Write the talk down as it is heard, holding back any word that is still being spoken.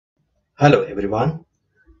Hello everyone,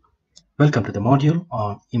 welcome to the module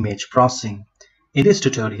on image processing. In this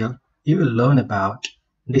tutorial, you will learn about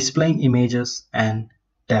displaying images and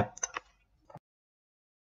depth.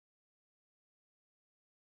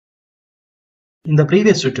 In the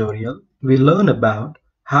previous tutorial, we learned about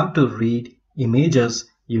how to read images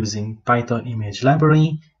using Python image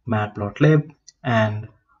library, matplotlib, and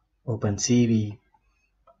OpenCV.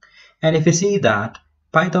 And if you see that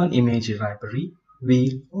Python image library,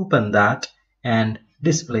 we open that and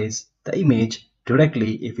displays the image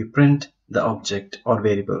directly if we print the object or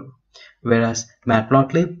variable. Whereas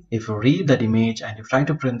matplotlib, if you read that image and you try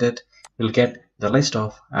to print it, you'll get the list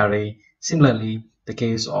of array. Similarly, the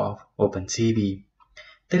case of OpenCV.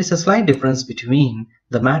 There is a slight difference between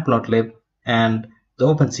the matplotlib and the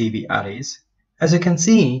OpenCV arrays. As you can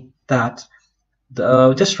see that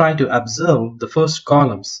just try to observe the first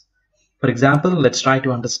columns. For example, let's try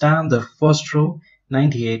to understand the first row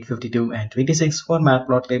 98, 52 and 26 for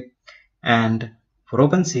matplotlib, and for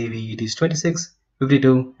OpenCV it is 26,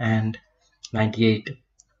 52 and 98.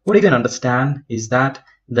 What you can understand is that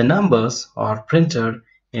the numbers are printed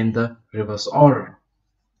in the reverse order.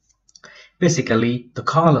 Basically, the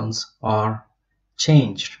columns are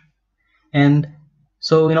changed. And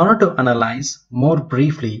so in order to analyze more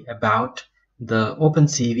briefly about the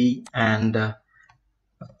OpenCV and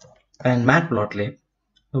matplotlib,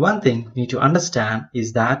 one thing you need to understand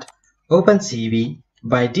is that OpenCV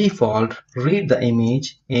by default read the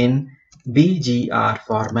image in BGR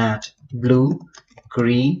format, blue,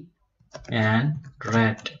 green and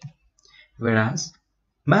red, whereas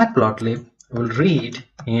matplotlib will read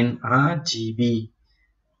in RGB,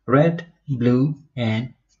 red, blue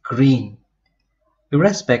and green.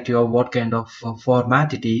 Irrespective of what kind of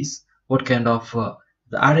format it is, what kind of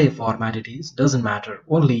the array format it is, doesn't matter.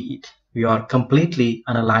 Only we are completely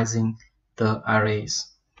analyzing the arrays.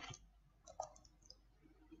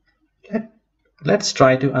 Let's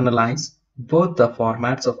try to analyze both the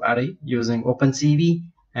formats of array using OpenCV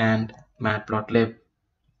and matplotlib.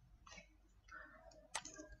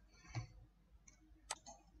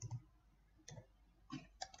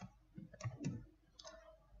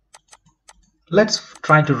 Let's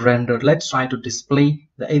try to display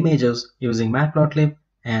the images using matplotlib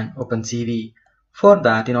and OpenCV. For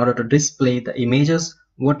that, in order to display the images,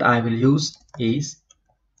 what I will use is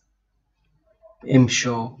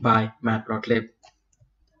imshow by matplotlib.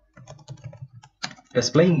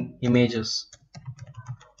 Displaying images.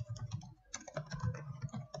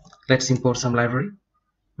 Let's import some library,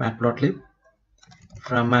 matplotlib.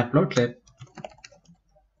 From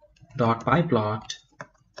matplotlib.pyplot,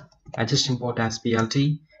 I just import as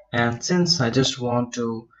plt, and since I just want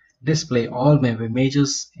to display all my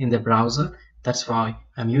images in the browser, that's why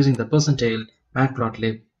I'm using the percentile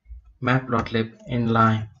matplotlib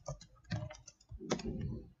inline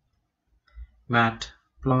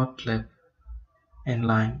matplotlib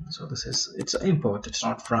inline. So it's import, it's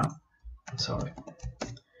not from. I'm sorry.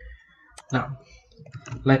 Now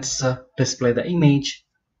let's display the image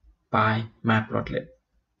by matplotlib.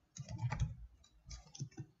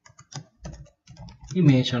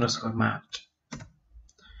 Image underscore mat.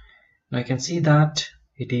 Now you can see that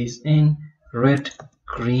it is in red,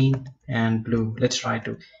 green and blue.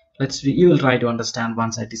 You will try to understand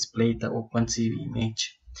once I display the OpenCV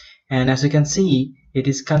image. And as you can see, it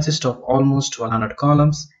is consists of almost 1200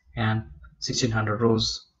 columns and 1600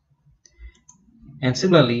 rows. And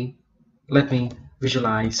similarly, let me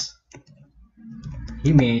visualize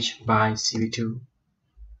image by CV2,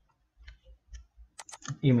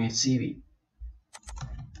 image CV.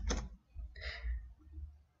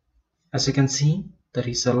 As you can see, there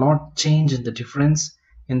is a lot change in the difference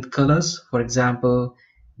in the colors. For example,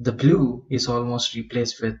 the blue is almost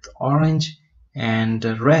replaced with orange, and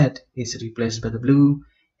red is replaced by the blue,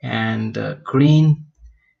 and green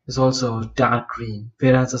is also dark green,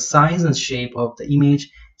 whereas the size and shape of the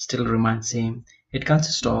image still remains same. It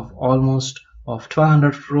consists of almost of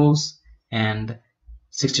 1200 rows and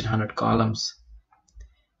 1600 columns.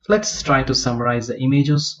 Let's try to summarize the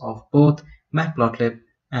images of both matplotlib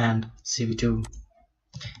and CV2.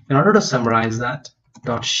 In order to summarize that,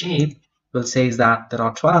 dot shape will say that there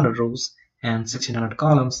are 1200 rows and 1600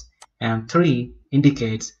 columns, and 3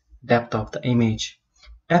 indicates depth of the image.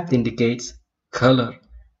 Depth indicates color,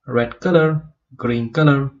 red color, green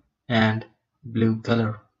color and blue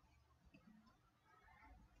color.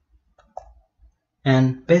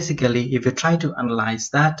 And basically, if you try to analyze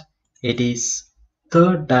that, it is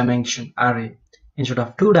third dimension array. Instead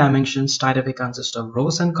of 2 dimensions, typically consists of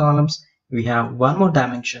rows and columns, we have one more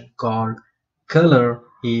dimension called color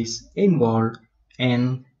is involved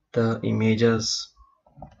in the images.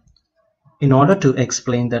 In order to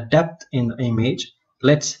explain the depth in the image,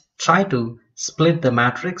 let's try to split the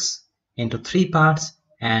matrix into 3 parts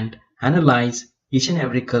and analyze each and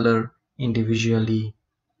every color individually.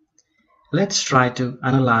 Let's try to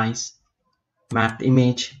analyze mapped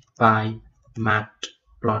image by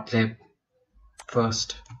matplotlib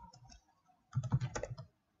first.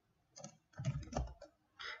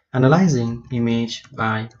 Analyzing image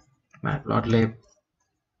by matplotlib.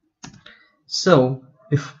 So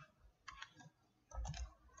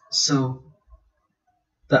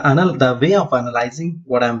the way of analyzing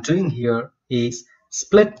what I'm doing here is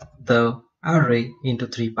split the array into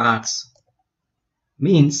 3 parts.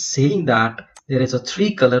 Means saying that there is a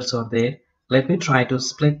 3 colors are there. Let me try to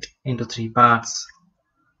split into 3 parts.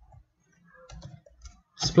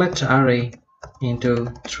 Split array into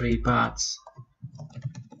 3 parts.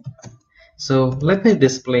 So let me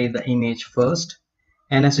display the image first,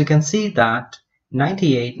 and as you can see that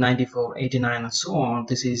 98, 94, 89 and so on,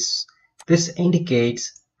 this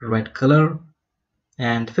indicates red color,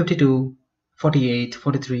 and 52, 48,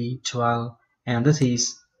 43, 12, and this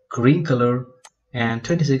is green color, and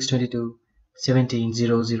 26, 22, 17,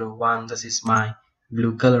 0, 0, 1, this is my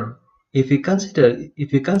blue color. If you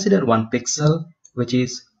consider one pixel, which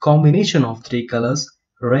is combination of 3 colors,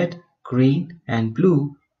 red, green and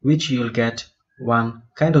blue, which you'll get one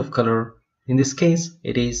kind of color. In this case,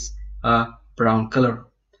 it is a brown color.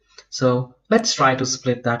 So let's try to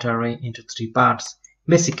split that array into 3 parts.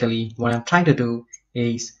 Basically, what I'm trying to do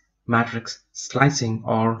is matrix slicing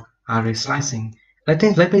or array slicing.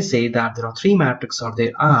 Let me say that there are 3 matrices or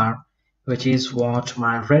there are, which is what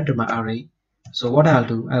my red array. So what I'll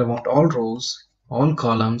do, I want all rows, all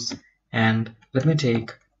columns, and let me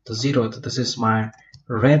take the 0th. This is my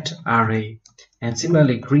red array, and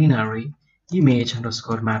similarly green array, image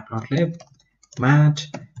underscore matplotlib, mat,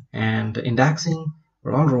 and indexing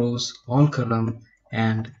for all rows, all column,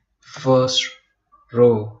 and first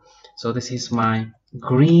row. So this is my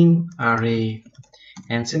green array,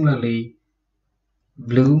 and similarly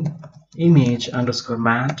blue, image underscore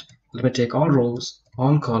mat, let me take all rows,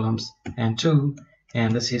 all columns, and 2,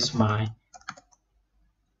 and this is my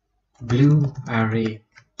blue array.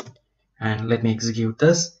 And let me execute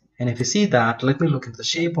this, and if you see that, let me look at the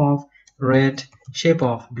shape of red, shape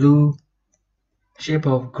of blue, shape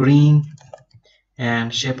of green,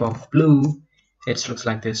 and shape of blue. It looks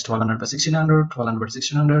like this: 1200 by 1600, 1200 by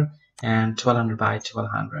 1600, and 1200 by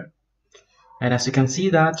 1200. And as you can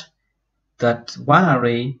see that one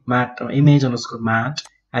array mat or image underscore mat,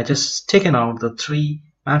 I just taken out the 3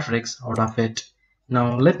 matrix out of it.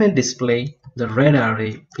 Now let me display the red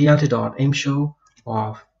array plt.imshow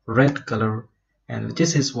of red color, and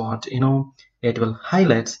this is what it will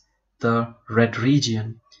highlight the red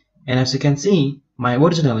region. And as you can see, my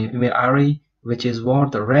original array, which is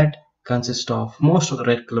what the red consists of most of the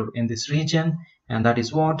red color in this region, and that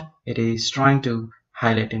is what it is trying to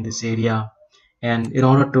highlight in this area. And in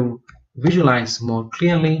order to visualize more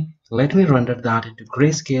clearly, let me render that into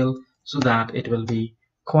grayscale so that it will be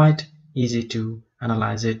quite easy to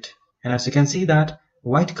analyze it. And as you can see that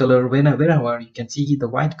white color, wherever you can see the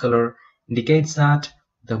white color, indicates that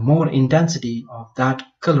the more intensity of that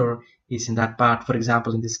color is in that part. For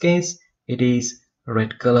example, in this case, it is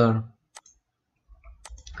red color.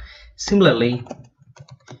 Similarly,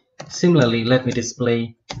 let me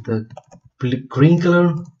display the green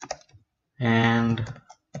color and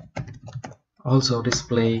also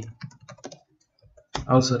display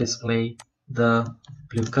the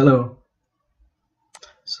blue color.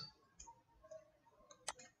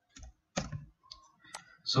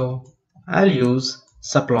 So I'll use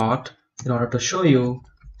subplot in order to show you.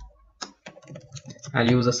 I'll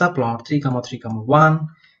use a subplot 3, 3, 1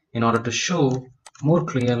 in order to show more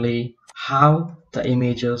clearly how the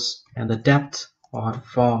images and the depth are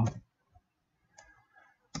formed.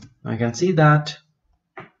 I can see that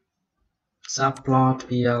subplot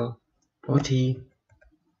pl ot.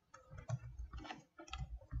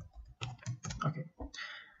 Okay.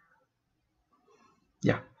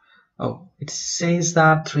 Yeah. Oh, it says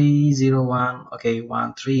that 301. Okay,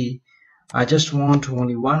 1 3. I just want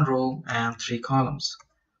only 1 row and 3 columns.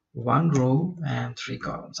 1 row and 3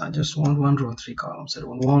 columns. I just want 1 row and 3 columns. I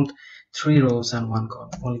don't want 3 rows and 1 column.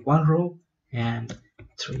 Only 1 row and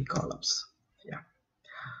 3 columns. Yeah.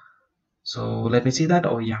 So let me see that.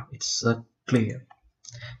 Oh yeah, it's clear.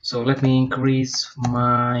 So let me increase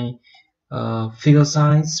my figure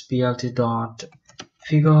size,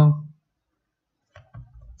 plt.figure,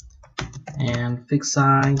 and figure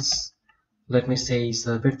size, let me say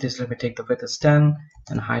the width is, let me take the width as 10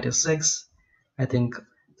 and height is 6. I think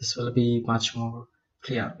this will be much more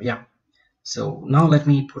clear. Yeah. So now let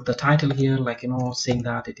me put the title here, like, saying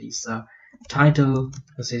that it is a title.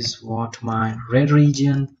 This is what my red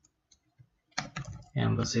region,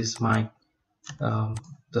 and this is my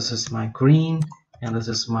green, and this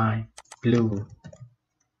is my blue.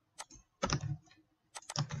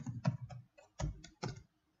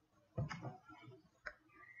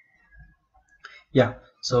 Yeah,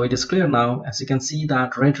 so it is clear now, as you can see,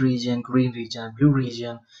 that red region, green region, blue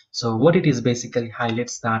region. So what it is basically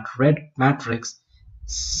highlights that red matrix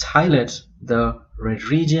highlights the red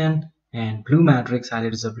region, and blue matrix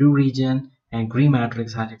highlights the blue region, and green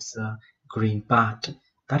matrix highlights the green part.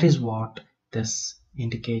 That is what this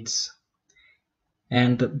indicates.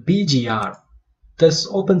 And BGR, this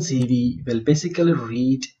OpenCV will basically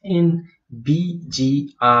read in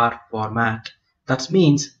BGR format. That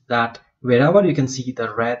means that wherever you can see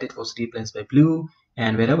the red, it was replaced by blue,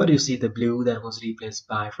 and wherever you see the blue, that was replaced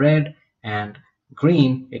by red, and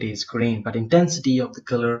green, it is green, but intensity of the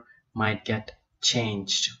color might get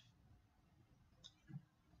changed.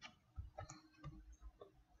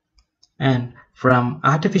 And from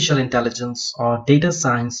artificial intelligence or data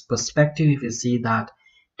science perspective, if you see that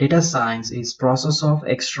data science is process of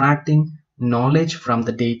extracting knowledge from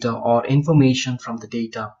the data or information from the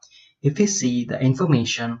data. If we see the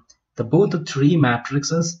information, both the three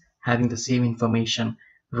matrices having the same information,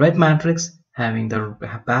 red matrix having the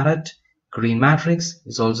parrot, green matrix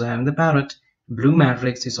is also having the parrot, blue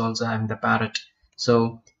matrix is also having the parrot.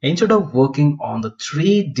 So instead of working on the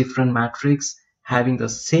three different matrices having the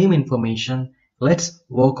same information, let's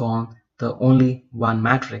work on the only one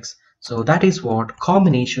matrix. So that is what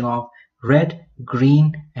combination of red,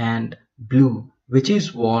 green and blue, which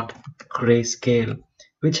is what grayscale,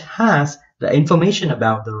 which has the information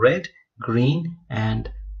about the red, green and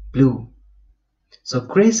blue. So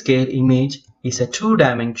grayscale image is a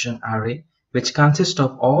two-dimension array which consists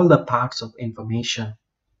of all the parts of information.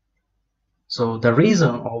 So the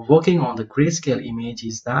reason of working on the grayscale image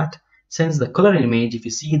is that since the color image, if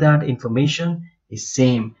you see that information is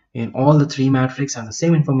same in all the three matrices and the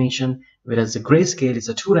same information, whereas the grayscale is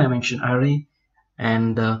a two-dimension array,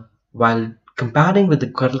 and while comparing with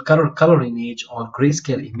the color image or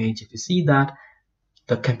grayscale image, if you see that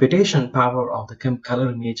the computation power of the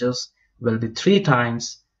color images will be 3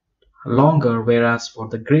 times longer, whereas for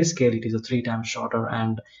the grayscale it is a 3 times shorter,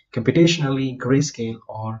 and computationally grayscale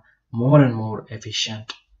are more and more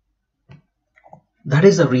efficient. That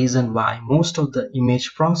is the reason why most of the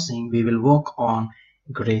image processing we will work on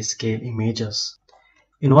grayscale images.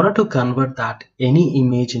 In order to convert that any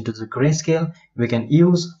image into the grayscale, we can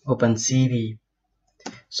use OpenCV.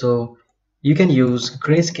 So you can use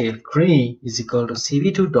grayscale. Gray is equal to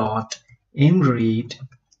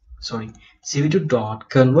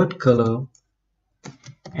cv2.convert color,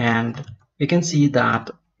 and you can see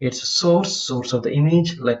that it's source of the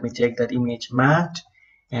image. Let me take that image matte,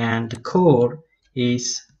 and the code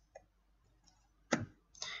is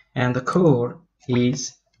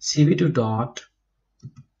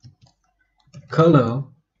cv2.color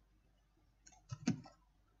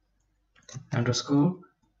underscore,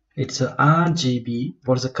 it's a RGB.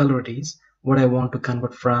 What is the color it is? What I want to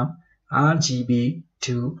convert from RGB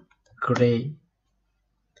to gray.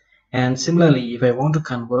 And similarly, if I want to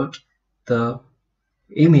convert the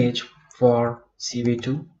image for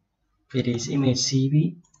CV2, it is image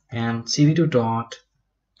CV and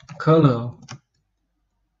cv2.color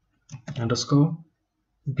underscore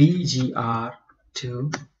BGR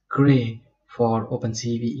to gray for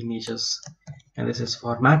OpenCV images. And this is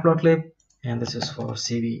for matplotlib, and this is for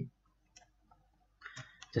CV.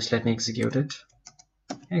 Just let me execute it.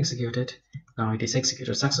 Now it is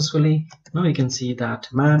executed successfully. Now you can see that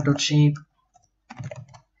mat.shape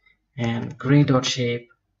and gray.shape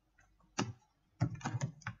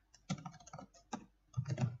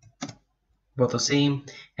both the same.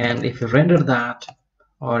 And if you render that,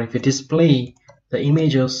 or if you display the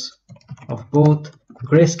images of both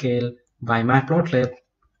grayscale by matplotlib,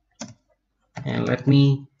 and let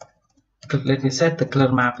me set the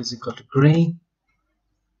color map is equal to gray,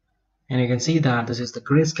 and you can see that this is the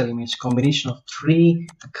grayscale image combination of 3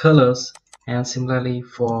 colors. And similarly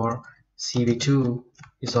for CV2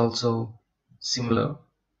 is also similar,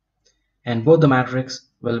 and both the matrix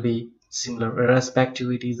will be similar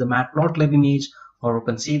irrespective it is the matplotlib image or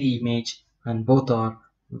OpenCV image, and both are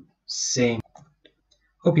same.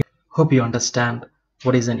 Hope you understand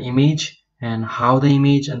what is an image and how the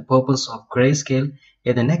image and purpose of grayscale.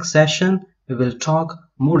 In the next session we will talk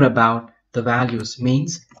more about the values,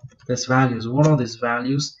 means these values, what are these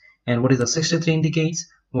values, and what is the 63 indicates,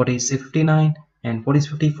 what is 59 and what is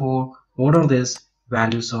 54, what are these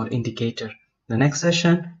values or indicator. The next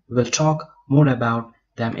session we will talk more about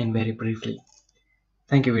them in very briefly.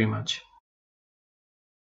 Thank you very much.